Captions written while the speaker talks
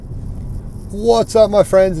What's up, my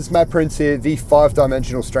friends? It's Matt Prince here, the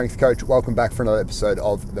 5-dimensional strength coach. Welcome back for another episode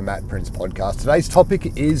of the Matt Prince podcast. Today's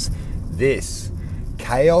topic is this: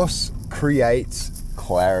 chaos creates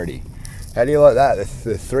clarity. How do you like that?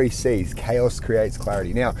 The 3 C's: chaos creates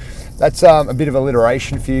clarity. Now, that's a bit of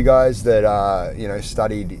alliteration for you guys that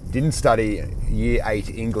didn't study year 8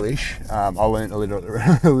 English. I learned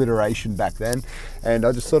alliteration back then, and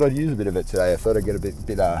I just thought I'd use a bit of it today. I thought I'd get a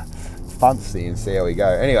bit fancy and see how we go.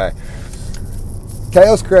 Anyway.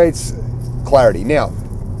 Chaos creates clarity. Now,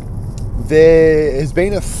 there has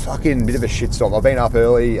been a fucking bit of a shitstorm. I've been up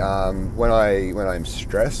early. When I'm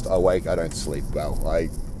stressed, I don't sleep well. I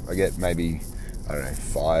get maybe,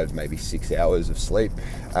 5, maybe 6 hours of sleep.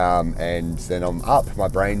 And then I'm up, my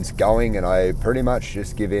brain's going, and I pretty much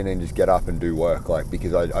just give in and just get up and do work,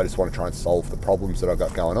 because I just want to try and solve the problems that I've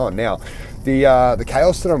got going on. Now, the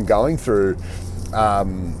chaos that I'm going through,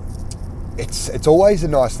 it's always a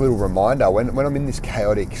nice little reminder when I'm in this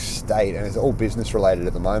chaotic state, and it's all business related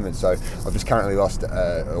at the moment. So I've just currently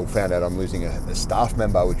found out I'm losing a staff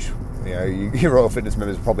member, which your Royal Fitness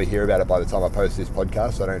members will probably hear about it by the time I post this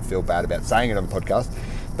podcast, so I don't feel bad about saying it on the podcast.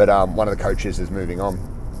 But one of the coaches is moving on,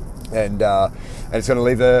 and it's going to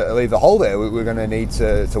leave a hole there. We're going to need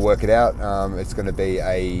to work it out. It's going to be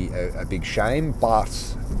a big shame,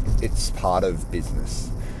 but it's part of business.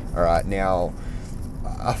 All right, now.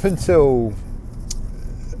 Up until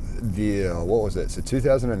so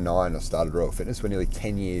 2009, I started Royal Fitness. We're nearly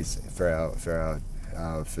 10 years for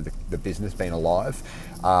the business being alive,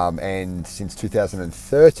 and since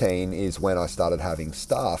 2013 is when I started having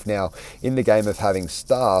staff. Now, in the game of having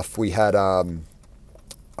staff, we had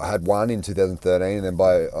I had 1 in 2013, and then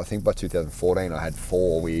by 2014 I had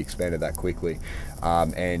 4. We expanded that quickly,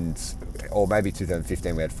 or maybe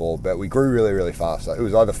 2015 we had 4, but we grew really, really fast. So it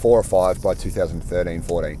was either 4 or 5 by 2013,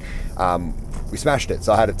 14. We smashed it.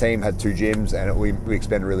 So I had a team, had 2 gyms, and we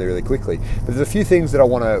expanded really, really quickly. But there's a few things that I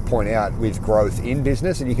want to point out with growth in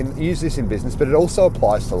business, and you can use this in business, but it also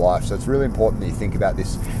applies to life. So it's really important that you think about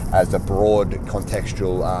this as a broad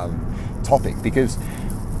contextual topic, because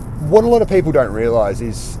what a lot of people don't realize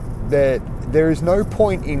is that there is no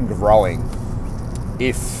point in growing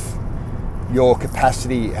if your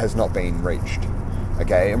capacity has not been reached.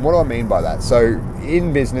 Okay, and what do I mean by that? So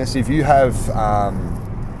in business, if you have,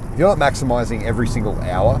 if you're not maximizing every single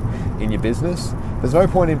hour in your business, there's no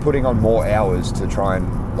point in putting on more hours to try and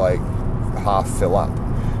half fill up.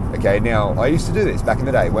 Okay, now I used to do this back in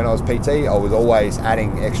the day. When I was PT, I was always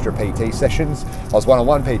adding extra PT sessions. I was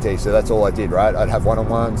one-on-one PT, so that's all I did, right? I'd have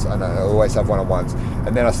one-on-ones, and I always have one-on-ones.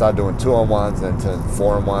 And then I started doing 2-on-1s, and then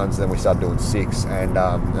 4-on-1s, then we started doing 6, and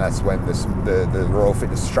that's when the Royal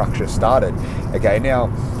Fitness structure started. Okay, now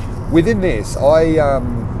within this, I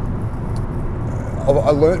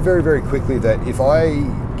learned very, very quickly that if I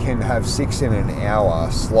can have 6 in an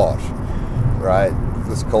hour slot, right?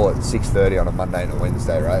 Let's call it 6:30 on a Monday and a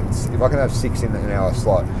Wednesday, right? If I can have 6 in an hour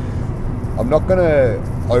slot, I'm not going to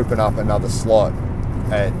open up another slot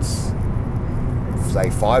at, say,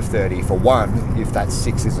 5:30 for 1 if that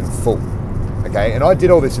 6 isn't full. Okay, and I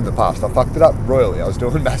did all this in the past. I fucked it up royally. I was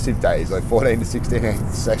doing massive days, 14 to 16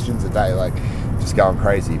 sessions a day, just going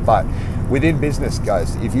crazy. But within business,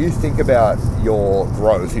 guys, if you think about your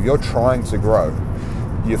growth, if you're trying to grow,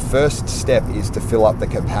 your first step is to fill up the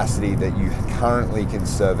capacity that you currently can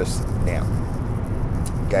service now.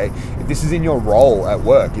 Okay? If this is in your role at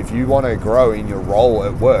work, if you want to grow in your role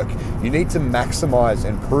at work, you need to maximize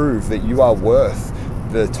and prove that you are worth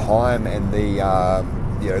the time and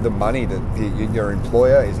the money that your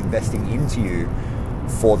employer is investing into you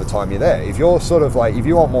for the time you're there. If you're if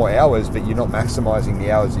you want more hours but you're not maximizing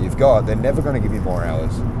the hours that you've got, they're never going to give you more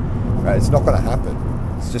hours. Right? It's not going to happen.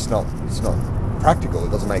 It's not practical. It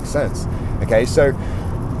doesn't make sense. Okay, so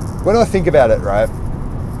when I think about it, right,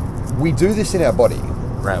 we do this in our body,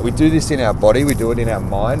 right? We do this in our body, we do it in our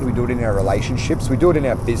mind, we do it in our relationships, we do it in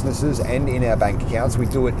our businesses and in our bank accounts, we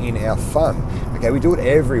do it in our fun. Okay, we do it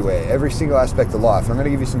everywhere, every single aspect of life. And I'm going to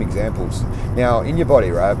give you some examples. Now, in your body,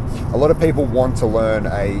 right, a lot of people want to learn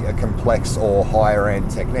a complex or higher end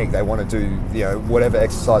technique. They want to do, whatever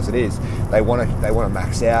exercise it is. They want to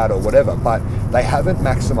max out or whatever, but they haven't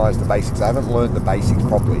maximized the basics. They haven't learned the basics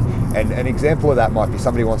properly. And an example of that might be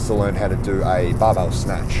somebody wants to learn how to do a barbell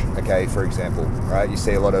snatch, okay, for example, right? You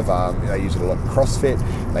see a lot of, they use it a lot in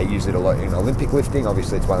CrossFit. They use it a lot in Olympic lifting.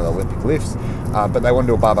 Obviously, it's one of the Olympic lifts, but they want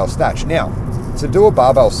to do a barbell snatch. Now, to do a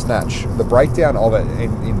barbell snatch, the breakdown of it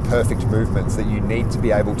in perfect movements that you need to be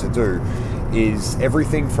able to do is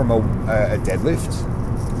everything from a deadlift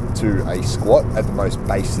to a squat at the most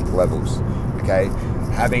basic levels, okay?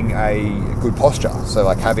 Having a good posture, so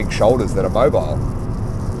having shoulders that are mobile,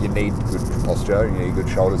 you need good posture, you need good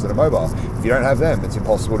shoulders that are mobile. If you don't have them, it's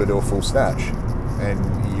impossible to do a full snatch. And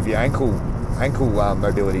if your ankle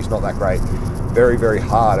mobility is not that great, very, very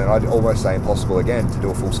hard, and I'd almost say impossible again to do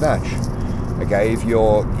a full snatch. Okay, if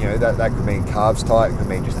you're, that could mean calves tight, it could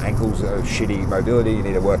mean just ankles are shitty mobility, you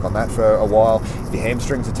need to work on that for a while. If your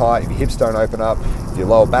hamstrings are tight, if your hips don't open up, if your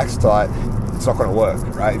lower back's tight, it's not going to work,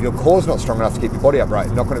 right? If your core's not strong enough to keep your body upright,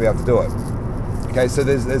 you're not going to be able to do it. Okay, so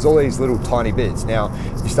there's all these little tiny bits. Now,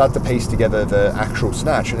 you start to piece together the actual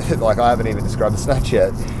snatch, like I haven't even described the snatch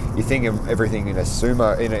yet. You think of everything in a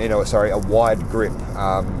wide grip,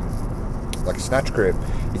 like a snatch grip.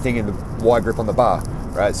 You're thinking the wide grip on the bar,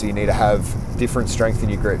 right? So you need to have different strength in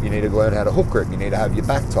your grip. You need to learn how to hook grip. You need to have your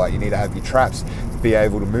back tight. You need to have your traps to be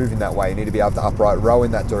able to move in that way. You need to be able to upright row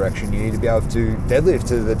in that direction. You need to be able to deadlift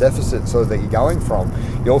to the deficit so that you're going from.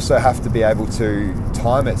 You also have to be able to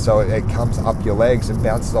time it so it comes up your legs and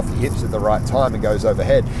bounces off your hips at the right time and goes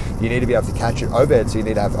overhead. You need to be able to catch it overhead, so you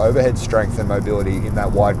need to have overhead strength and mobility in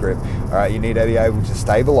that wide grip. All right, you need to be able to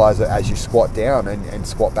stabilize it as you squat down and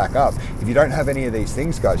squat back up. If you don't have any of these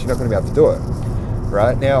things, guys, you're not going to be able to do it.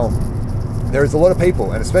 Right now, there is a lot of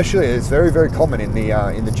people, and especially it's very, very common in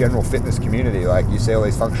the general fitness community. Like you see all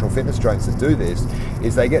these functional fitness joints that do this,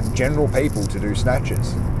 is they get general people to do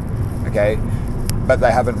snatches, okay, but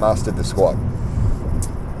they haven't mastered the squat.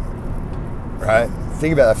 Right?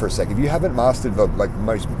 Think about that for a second. If you haven't mastered the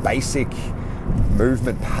most basic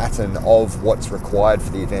movement pattern of what's required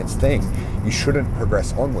for the advanced thing, you shouldn't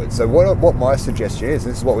progress onwards. So what my suggestion is,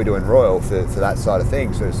 and this is what we do in Royal for that side of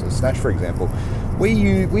things, so snatch, for example,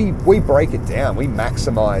 we break it down. We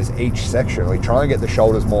maximize each section. We try and get the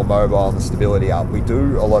shoulders more mobile and the stability up. We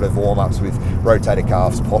do a lot of warm-ups with rotator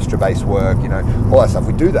cuffs, posture-based work, all that stuff.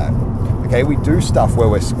 We do that. Okay, we do stuff where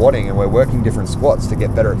we're squatting and we're working different squats to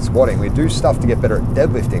get better at squatting. We do stuff to get better at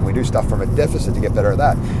deadlifting. We do stuff from a deficit to get better at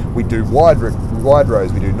that. We do wide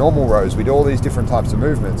rows, we do normal rows, we do all these different types of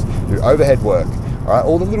movements, do overhead work, all right,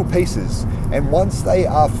 all the little pieces. And once they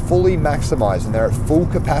are fully maximized and they're at full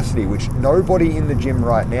capacity, which nobody in the gym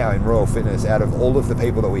right now in Royal Fitness, out of all of the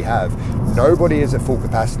people that we have, nobody is at full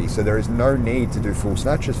capacity. So there is no need to do full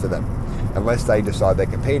snatches for them unless they decide they're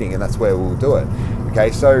competing, and that's where we'll do it.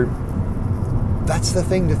 Okay, so that's the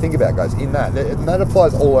thing to think about, guys, and that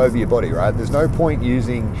applies all over your body, right? There's no point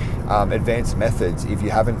using advanced methods if you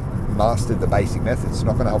haven't mastered the basic methods. It's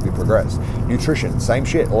not going to help you progress. Nutrition, same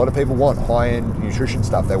shit. A lot of people want high-end nutrition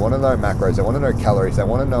stuff. They want to know macros, they want to know calories, they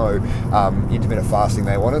want to know intermittent fasting,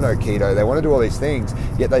 they want to know keto, they want to do all these things,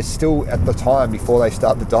 yet they still, at the time before they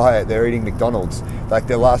start the diet, they're eating McDonald's. Like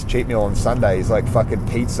their last cheat meal on Sunday is like fucking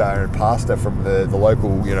pizza and pasta from the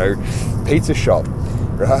local, pizza shop,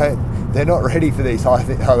 right? They're not ready for these high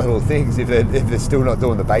level things if they're still not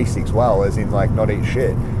doing the basics well, as in not eat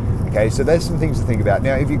shit. Okay, so there's some things to think about.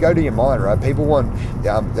 Now, if you go to your mind, right, people want,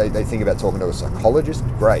 they think about talking to a psychologist.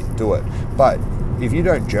 Great, do it. But if you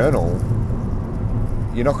don't journal,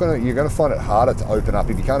 you're gonna find it harder to open up.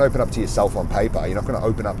 If you can't open up to yourself on paper, you're not going to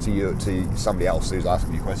open up to somebody else who's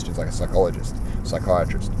asking you questions, like a psychologist,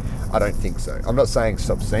 psychiatrist. I don't think so. I'm not saying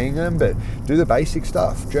stop seeing them, but do the basic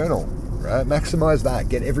stuff. Journal. Right? Maximize that.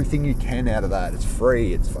 Get everything you can out of that. It's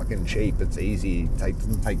free. It's fucking cheap. It's easy. It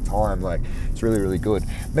doesn't take time. It's really, really good.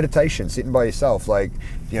 Meditation, sitting by yourself,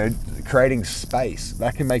 creating space,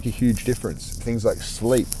 that can make a huge difference. Things like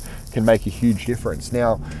sleep can make a huge difference.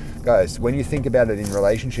 Now, guys, when you think about it in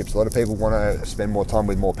relationships, a lot of people want to spend more time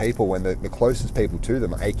with more people when the closest people to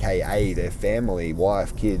them, aka their family,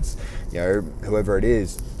 wife, kids, whoever it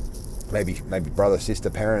is, maybe brother,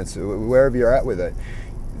 sister, parents, wherever you're at with it,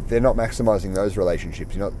 they're not maximizing those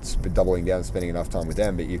relationships. You're not doubling down and spending enough time with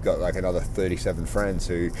them, but you've got another 37 friends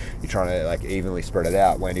who you're trying to evenly spread it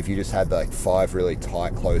out, when if you just had 5 really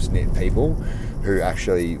tight, close-knit people who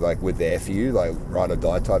actually were there for you, ride or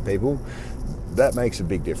die type people, that makes a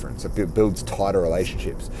big difference. It builds tighter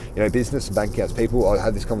relationships. Business and bank accounts. People, I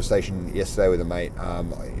had this conversation yesterday with a mate,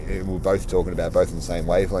 we were both talking about, both on the same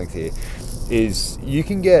wavelength here, is you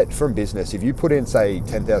can get from business, if you put in, say,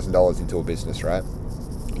 $10,000 into a business, right?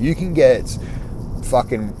 You can get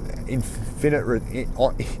fucking infinite returns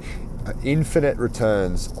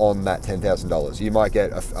on that $10,000. You might get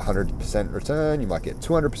 100% return, you might get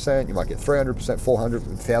 200%, you might get 300%, 400,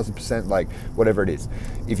 1,000%, whatever it is.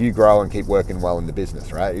 If you grow and keep working well in the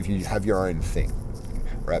business, right? If you have your own thing,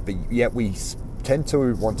 right? But yet we tend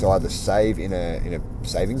to want to either save in a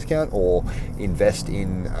savings account or invest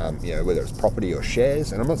in whether it's property or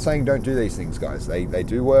shares. And I'm not saying don't do these things, guys. They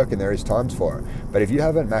do work and there is times for it. But if you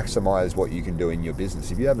haven't maximized what you can do in your business,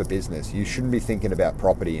 if you have a business, you shouldn't be thinking about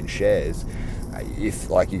property and shares if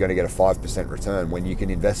like you're going to get a 5% return, when you can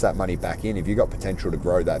invest that money back in, if you've got potential to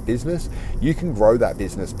grow that business, you can grow that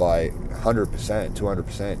business by 100%,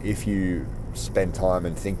 200% if you spend time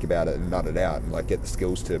and think about it and nut it out and like get the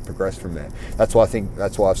skills to progress from there. That's why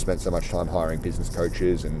I've spent so much time hiring business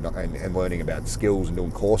coaches and learning about skills and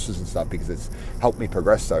doing courses and stuff, because it's helped me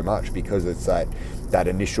progress so much, because it's that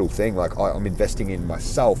initial thing, like I'm investing in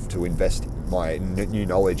myself to invest my new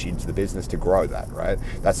knowledge into the business to grow that, right?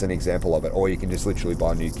 That's an example of it. Or you can just literally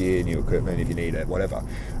buy new gear, new equipment if you need it, whatever.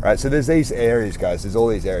 Right? So there's these areas, guys. There's all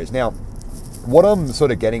these areas. Now, what I'm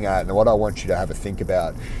sort of getting at and what I want you to have a think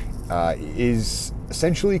about is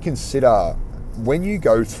essentially consider when you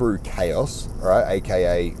go through chaos, right?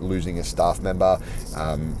 AKA losing a staff member,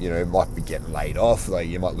 might be getting laid off, like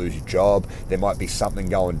you might lose your job. There might be something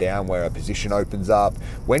going down where a position opens up.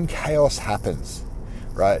 When chaos happens,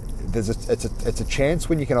 right, it's a chance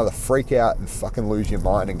when you can either freak out and fucking lose your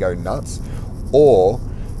mind and go nuts, or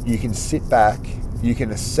you can sit back, you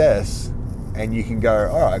can assess, and you can go,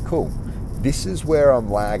 all right, cool. This is where I'm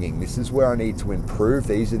lagging. This is where I need to improve.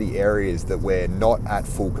 These are the areas that we're not at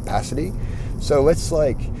full capacity. So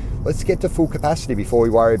let's get to full capacity before we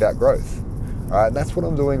worry about growth. All right, and that's what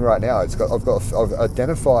I'm doing right now. I've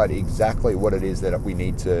identified exactly what it is that we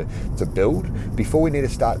need to build before we need to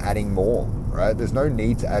start adding more. Right? There's no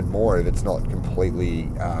need to add more if it's not completely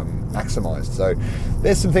maximized. So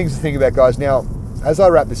there's some things to think about, guys. Now, as I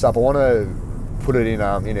wrap this up, I want to put it in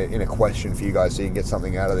a question for you guys so you can get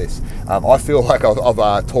something out of this. I feel like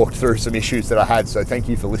I've talked through some issues that I had, so thank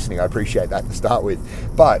you for listening. I appreciate that to start with.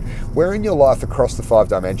 But where in your life across the 5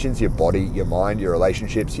 dimensions, your body, your mind, your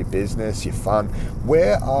relationships, your business, your fun,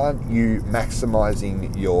 where aren't you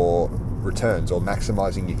maximizing your returns or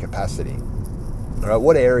maximizing your capacity? All right,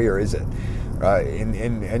 what area is it? Right,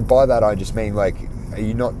 and by that I just mean, like, are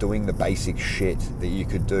you not doing the basic shit that you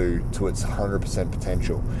could do to its 100%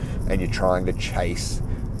 potential, and you're trying to chase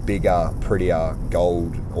bigger, prettier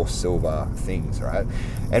gold or silver things, right?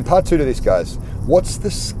 And part 2 to this, guys, what's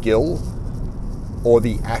the skill or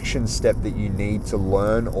the action step that you need to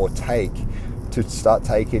learn or take to start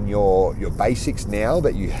taking your basics now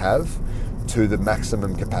that you have to the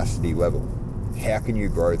maximum capacity level? How can you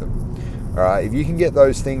grow them? All right, if you can get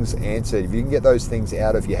those things answered, if you can get those things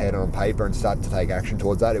out of your head on paper and start to take action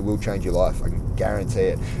towards that, it will change your life. I can guarantee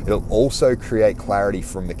it. It'll also create clarity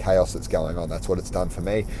from the chaos that's going on. That's what it's done for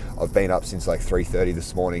me. I've been up since like 3:30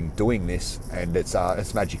 this morning doing this, and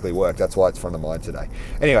it's magically worked. That's why it's front of mind today.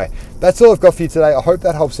 Anyway, that's all I've got for you today. I hope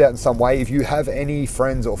that helps out in some way. If you have any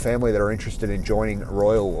friends or family that are interested in joining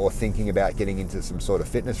Royal or thinking about getting into some sort of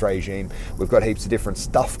fitness regime, we've got heaps of different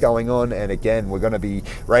stuff going on. And again, we're going to be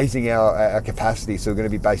raising our capacity. So we're going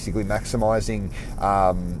to be basically maximizing,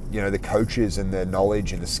 the coaches and the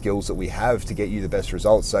knowledge and the skills that we have to get you the best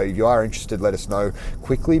results. So if you are interested, let us know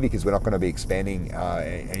quickly, because we're not going to be expanding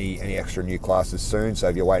any extra new classes soon. So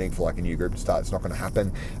if you're waiting for like a new group to start, it's not going to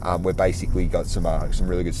happen. We're basically got some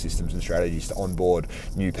really good systems and strategies to onboard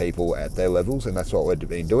new people at their levels, and that's what we've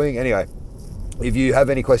been doing. Anyway, if you have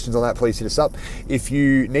any questions on that, please hit us up. If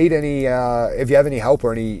you need any, if you have any help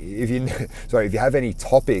or if you have any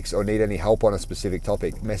topics or need any help on a specific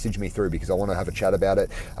topic, message me through, because I want to have a chat about it.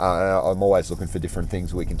 I'm always looking for different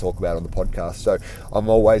things we can talk about on the podcast. So I'm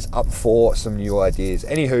always up for some new ideas.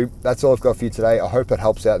 Anywho, that's all I've got for you today. I hope it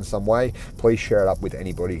helps out in some way. Please share it up with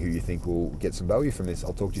anybody who you think will get some value from this.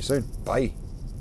 I'll talk to you soon. Bye.